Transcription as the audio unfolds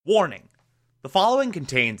Warning: the following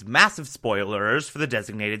contains massive spoilers for the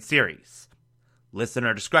designated series.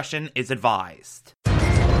 Listener discretion is advised.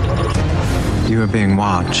 You are being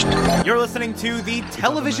watched. You're listening to the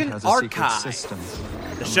Television Archive,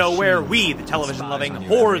 the show where we, the television-loving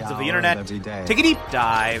hordes of the internet, take a deep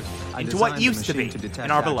dive into what used to be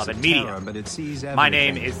in our beloved media. My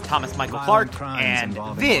name is Thomas Michael Clark, and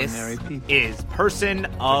this is Person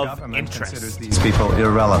of Interest. These people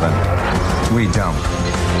irrelevant. We don't.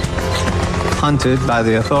 Hunted by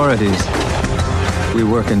the authorities. We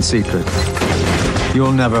work in secret.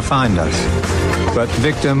 You'll never find us. But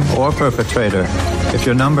victim or perpetrator, if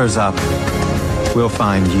your number's up, we'll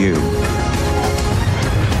find you.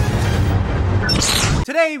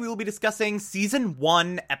 Today we will be discussing Season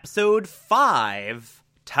 1, Episode 5,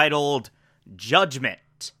 titled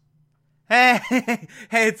Judgment. Hey,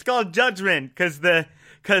 it's called Judgment, because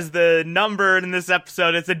the number in this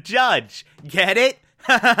episode is a judge. Get it?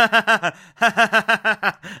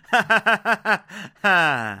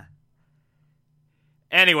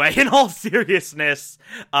 Anyway, in all seriousness,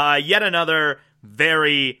 yet another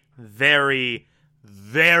very, very,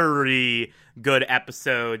 very good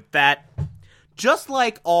episode that, just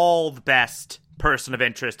like all the best Person of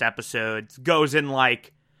Interest episodes, goes in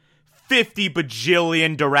like 50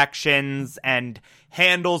 bajillion directions and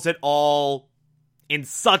handles it all in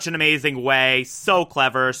such an amazing way. So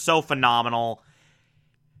clever, so phenomenal.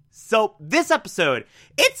 So this episode,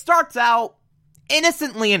 it starts out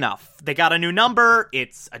innocently enough. They got a new number.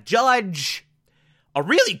 It's a judge. A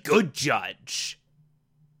really good judge.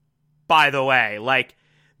 By the way, like,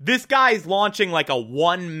 this guy's launching like a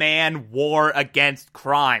one-man war against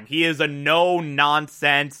crime. He is a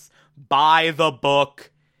no-nonsense,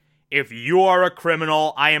 by-the-book, if you are a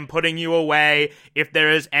criminal, I am putting you away if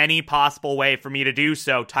there is any possible way for me to do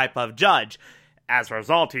so type of judge. As a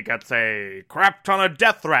result, he gets a crap ton of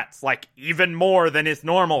death threats, like even more than is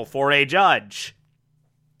normal for a judge.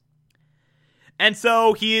 And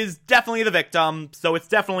so he is definitely the victim, so it's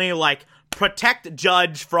definitely like protect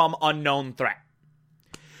judge from unknown threat.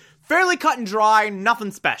 Fairly cut and dry,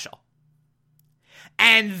 nothing special.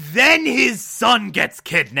 And then his son gets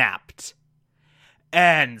kidnapped.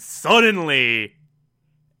 And suddenly,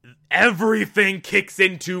 everything kicks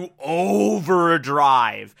into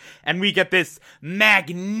overdrive. And we get this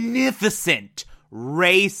magnificent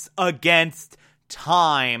race against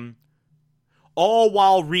time. All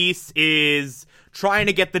while Reese is trying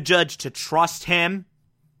to get the judge to trust him.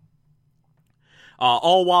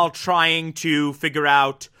 All while trying to figure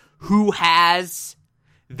out who has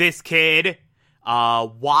this kid.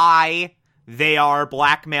 Why they are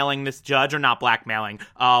blackmailing this judge, or not blackmailing,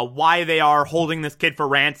 why they are holding this kid for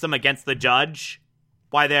ransom against the judge.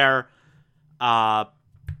 Why they're,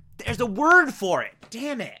 there's a word for it.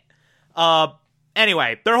 Damn it.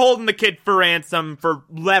 Anyway, they're holding the kid for ransom for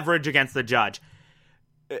leverage against the judge.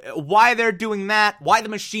 Why they're doing that, why the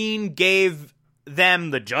machine gave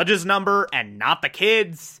them the judge's number and not the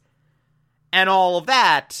kid's, and all of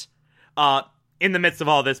that. In the midst of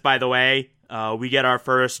all this, by the way, we get our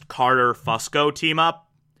first Carter-Fusco team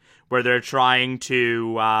up, where they're trying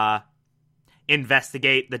to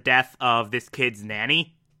investigate the death of this kid's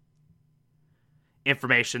nanny.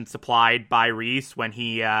 Information supplied by Reese when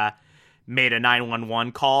he made a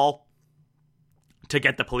 911 call to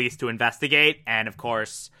get the police to investigate, and of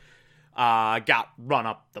course, got run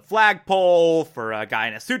up the flagpole for a guy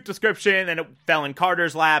in a suit description, and it fell in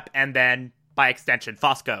Carter's lap, and then, by extension,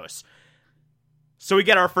 Fusco's. So we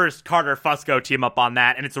get our first Carter-Fusco team up on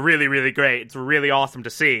that, and it's really, really great. It's really awesome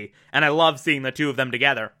to see, and I love seeing the two of them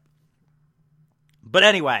together. But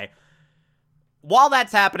anyway, while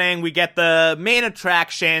that's happening, we get the main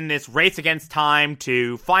attraction, this race against time,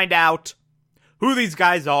 to find out who these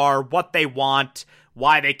guys are, what they want,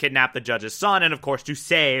 why they kidnapped the judge's son, and of course to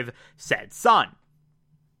save said son.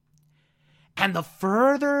 And the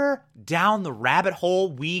further down the rabbit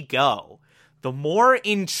hole we go, the more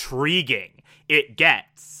intriguing it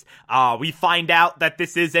gets. We find out that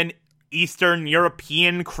this is an Eastern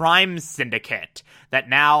European crime syndicate that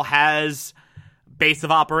now has base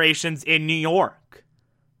of operations in New York.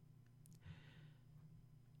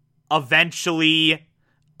 Eventually,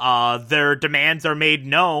 their demands are made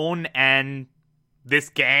known, and this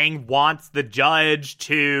gang wants the judge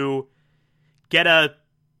to get a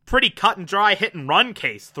pretty cut and dry hit and run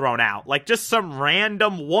case thrown out. Like just some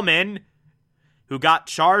random woman who got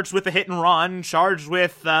charged with a hit and run, charged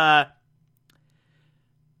with a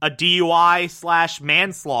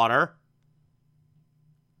DUI/manslaughter.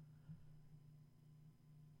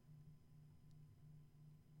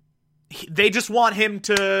 They just want him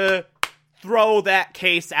to throw that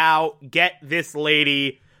case out, get this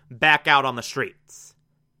lady back out on the streets.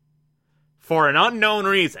 For an unknown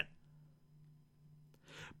reason.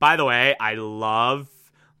 By the way, I love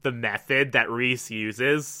the method that Reese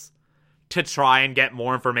uses to try and get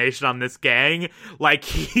more information on this gang. Like,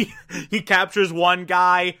 he captures one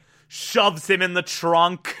guy, shoves him in the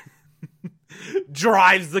trunk,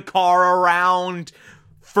 drives the car around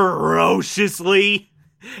ferociously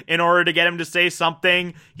in order to get him to say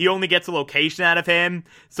something. He only gets a location out of him,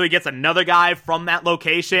 so he gets another guy from that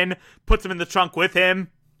location, puts him in the trunk with him,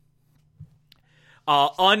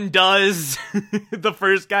 undoes the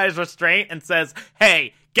first guy's restraint and says,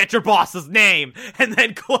 "Hey, get your boss's name," and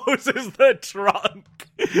then closes the trunk.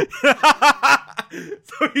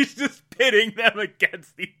 So he's just pitting them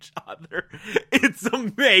against each other. It's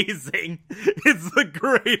amazing. It's the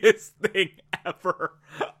greatest thing ever.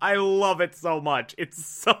 I love it so much. It's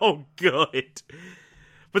so good.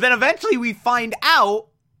 But then eventually we find out,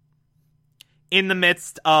 in the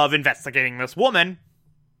midst of investigating this woman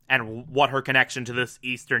and what her connection to this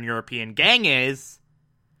Eastern European gang is,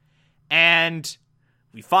 and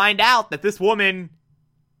we find out that this woman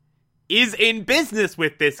is in business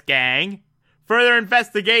with this gang. Further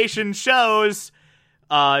investigation shows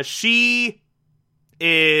she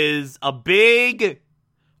is a big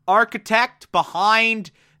architect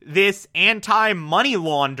behind this anti-money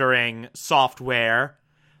laundering software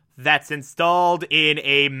that's installed in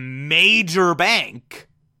a major bank.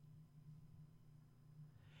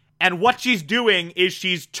 And what she's doing is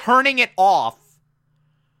she's turning it off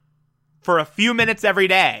for a few minutes every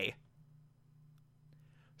day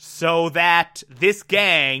so that this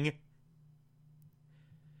gang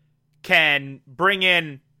can bring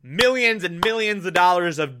in millions and millions of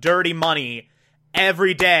dollars of dirty money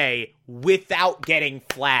every day without getting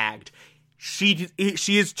flagged. She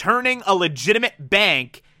is turning a legitimate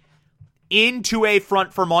bank into a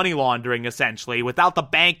front for money laundering, essentially, without the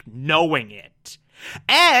bank knowing it.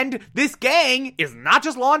 And this gang is not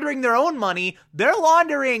just laundering their own money, they're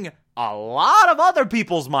laundering a lot of other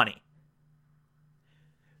people's money.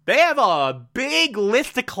 They have a big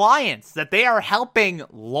list of clients that they are helping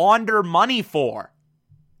launder money for.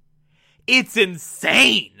 It's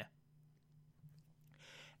insane.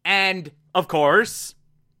 And, of course,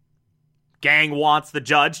 gang wants the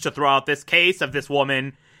judge to throw out this case of this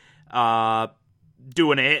woman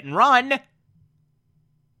doing a hit and run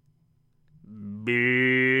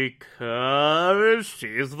because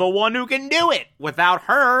she's the one who can do it. Without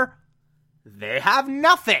her, they have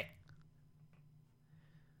nothing.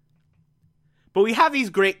 But we have these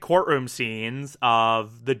great courtroom scenes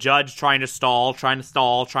of the judge trying to stall,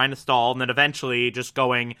 and then eventually just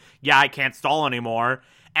going, "Yeah, I can't stall anymore,"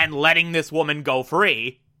 and letting this woman go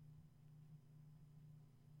free.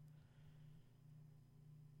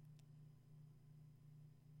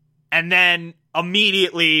 And then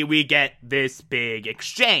immediately we get this big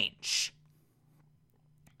exchange.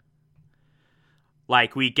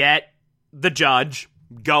 Like, we get the judge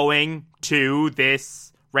going to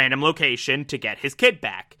this random location to get his kid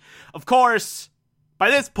back. Of course, by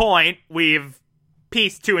this point, we've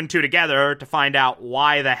pieced two and two together to find out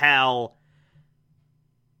why the hell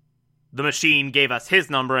the machine gave us his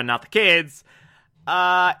number and not the kid's.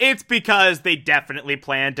 It's because they definitely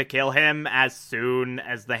plan to kill him as soon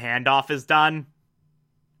as the handoff is done.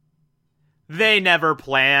 They never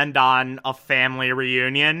planned on a family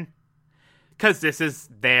reunion, because this is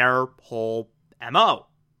their whole MO.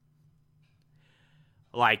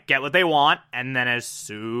 Like, get what they want, and then as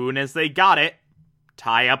soon as they got it,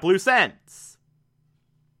 tie up loose ends.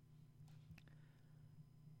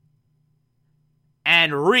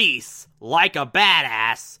 And Reese, like a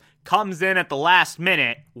badass, comes in at the last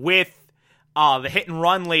minute with the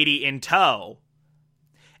hit-and-run lady in tow,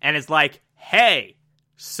 and is like, "Hey,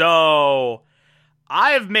 so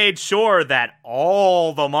I've made sure that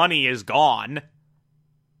all the money is gone.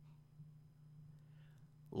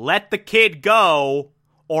 Let the kid go,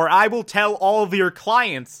 or I will tell all of your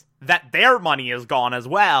clients that their money is gone as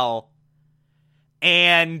well,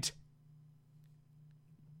 and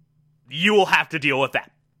you will have to deal with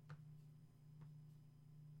that."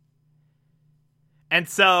 And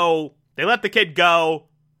so they let the kid go,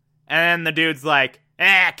 and the dude's like,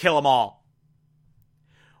 kill them all.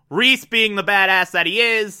 Reese, being the badass that he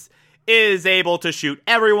is able to shoot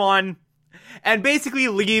everyone, and basically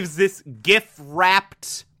leaves this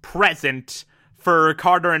gift-wrapped present for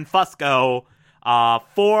Carter and Fusco,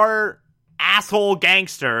 for asshole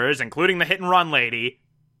gangsters, including the hit-and-run lady,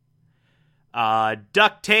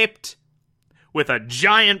 duct-taped with a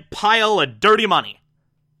giant pile of dirty money.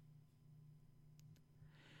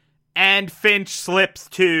 And Finch slips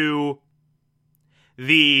to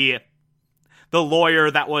the the lawyer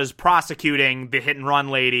that was prosecuting the hit and run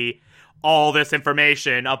lady all this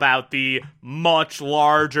information about the much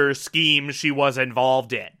larger scheme she was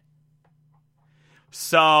involved in.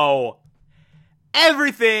 So,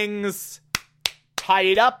 everything's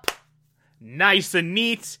tied up, nice and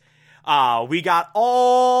neat. We got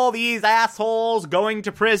all these assholes going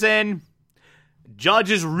to prison.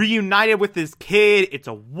 Judge is reunited with his kid. It's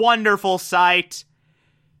a wonderful sight.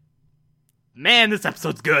 Man, this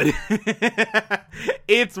episode's good.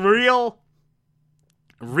 It's real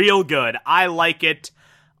good. I like it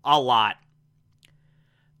a lot.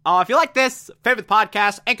 If you like this, favorite the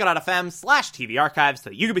podcast, anchor.fm/TV archives, so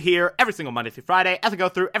you can be here every single Monday through Friday as I go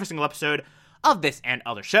through every single episode of this and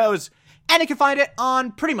other shows. And you can find it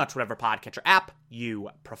on pretty much whatever podcatcher app you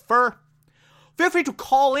prefer. Feel free to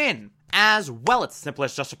call in as well. It's simple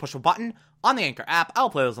as just to push a button on the Anchor app. I'll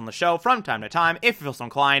play those on the show from time to time if you feel so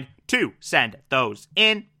inclined to send those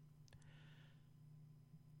in.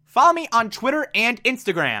 Follow me on Twitter and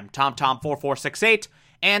Instagram, TomTom4468,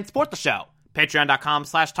 and support the show.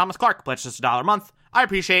 Patreon.com/Thomas Clark. Pledge just $1 a month. I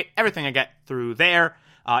appreciate everything I get through there.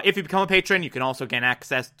 If you become a patron, you can also gain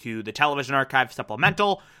access to the Television Archive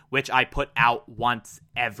Supplemental, which I put out once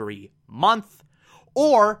every month.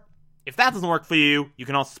 Or, if that doesn't work for you, you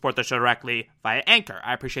can also support the show directly via Anchor.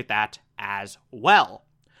 I appreciate that as well.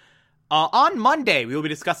 On Monday, we will be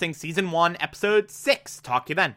discussing Season 1, Episode 6. Talk to you then.